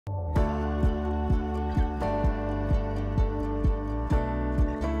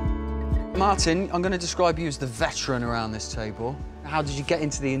Martin, I'm going to describe you as the veteran around this table. How did you get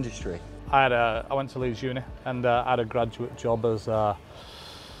into the industry? I went to Leeds Uni and I had a graduate job as a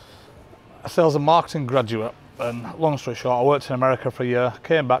sales and marketing graduate. And long story short, I worked in America for a year,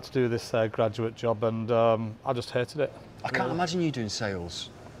 came back to do this graduate job, and I just hated it. I can't imagine you doing sales.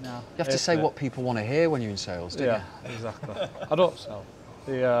 No. You have to say what people want to hear when you're in sales, don't you? Yeah, exactly. I don't sell.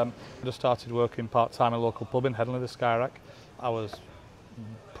 I just started working part-time in a local pub in Hetherington, the Skyrack. I was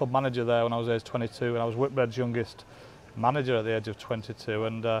pub manager there when I was age 22, and I was Whitbread's youngest manager at the age of 22,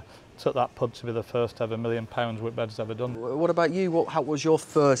 and took that pub to be the first ever £1 million Whitbread's ever done. What about you? How was your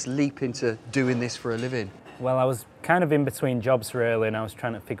first leap into doing this for a living? Well, I was kind of in between jobs really, and I was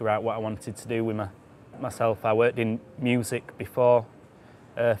trying to figure out what I wanted to do with myself. I worked in music before,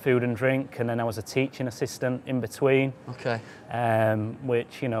 food and drink, and then I was a teaching assistant in between. Okay.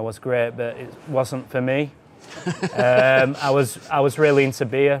 Which, you know, was great, but it wasn't for me. I was really into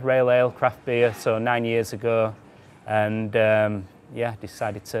beer, rail ale, craft beer, so 9 years ago, and yeah,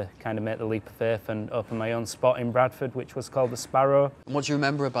 decided to kind of make the leap of faith and open my own spot in Bradford, which was called the Sparrow. And what do you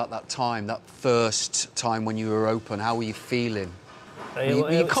remember about that time, that first time when you were open? How were you feeling?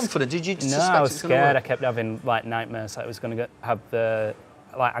 Were you confident? Did you suspect No, I was it was gonna scared. work? I kept having like nightmares that I was going to have the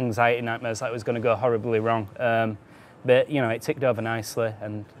anxiety nightmares that it was going to go horribly wrong. But you know, it ticked over nicely,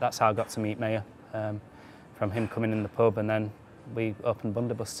 and that's how I got to meet Mayur, from him coming in the pub, and then we opened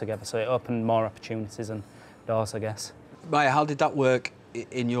Bundobust together. So it opened more opportunities and doors, I guess. Mayur, how did that work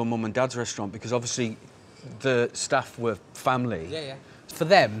in your mum and dad's restaurant? Because obviously the staff were family. Yeah. For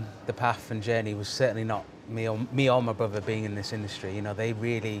them, the path and journey was certainly not me or my brother being in this industry. You know, they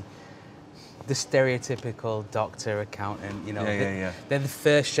really, the stereotypical doctor, accountant, you know, they're the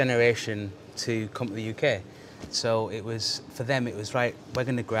first generation to come to the UK. So it was, for them, it was right, we're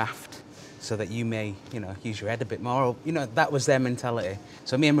going to graft so that you may, you know, use your head a bit more. Or, you know, that was their mentality.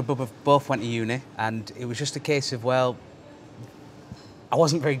 So me and my brother both went to uni, and it was just a case of, well, I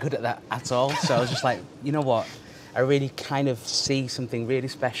wasn't very good at that at all. So I was just like, you know what? I really kind of see something really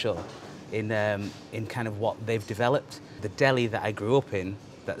special in kind of what they've developed. The deli that I grew up in,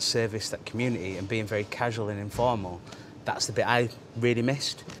 that serviced that community and being very casual and informal, that's the bit I really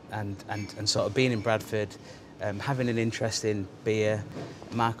missed. And sort of being in Bradford, having an interest in beer,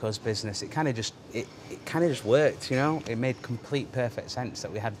 Marko's business, it kind of just worked, you know? It made complete perfect sense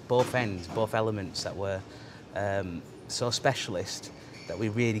that we had both ends, both elements that were so specialist that we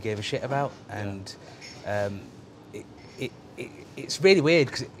really gave a shit about. And it's really weird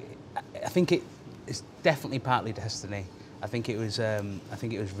because I think it's definitely partly destiny. I think it was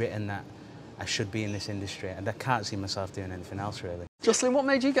written that I should be in this industry, and I can't see myself doing anything else really. Joycelyn, what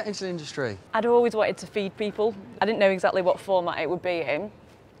made you get into the industry? I'd always wanted to feed people. I didn't know exactly what format it would be in.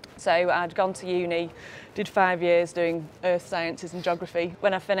 So I'd gone to uni, did 5 years doing earth sciences and geography.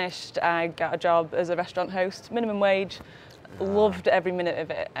 When I finished, I got a job as a restaurant host, minimum wage. Loved every minute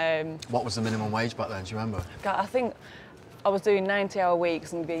of it. What was the minimum wage back then, do you remember? God, I think I was doing 90-hour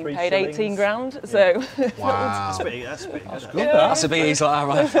weeks and being 3 paid shillings. 18 grand, Yeah. so... Wow. That's pretty good. That's a bit easy like that,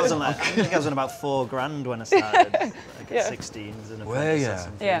 right? I think I was on about 4 grand when I started, like at 16s and Were you?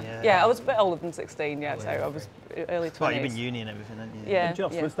 Yeah, I was a bit older than 16, yeah, so I was early 20s. Well, you've been uni and everything, haven't you? Yeah. And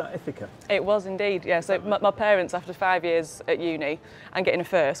Joss, was that Ithaca? It was indeed, yeah. So my parents, after 5 years at uni and getting a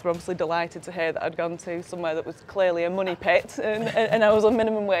first, were obviously delighted to hear that I'd gone to somewhere that was clearly a money pit and I was on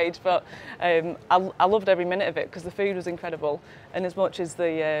minimum wage, but I loved every minute of it because the food was incredible, and as much as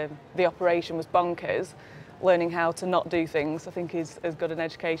the operation was bonkers, learning how to not do things, I think, is as good an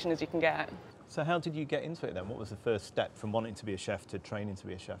education as you can get. So how did you get into it then? What was the first step from wanting to be a chef to training to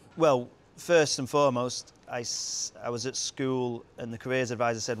be a chef? Well, first and foremost, I was at school and the careers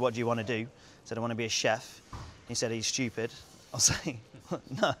advisor said, what do you want to do? I said, I want to be a chef. He said, are you stupid? I was like,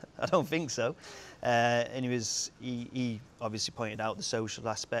 no, I don't think so. And he obviously pointed out the social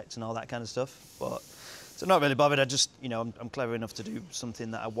aspects and all that kind of stuff. But so not really bothered. I just, you know, I'm clever enough to do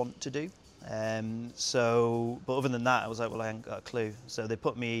something that I want to do. But other than that, I was like, well, I ain't got a clue. So they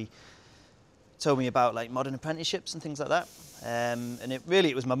told me about like modern apprenticeships and things like that. And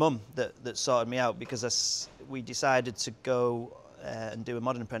it was my mum that sorted me out, because we decided to go and do a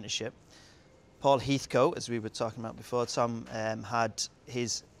modern apprenticeship. Paul Heathcote, as we were talking about before, Thom had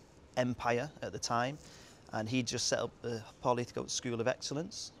his empire at the time, and he just set up the Paul Heathcote School of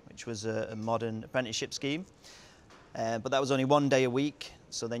Excellence, which was a modern apprenticeship scheme. But that was only 1 day a week,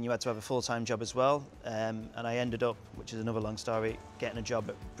 so then you had to have a full-time job as well. And I ended up, which is another long story, getting a job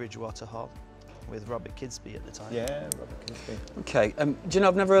at Bridgewater Hall with Robert Kidsby at the time. Yeah, Robert Kidsby. Okay, do you know,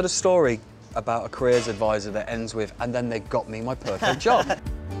 I've never heard a story about a careers advisor that ends with, and then they got me my perfect job.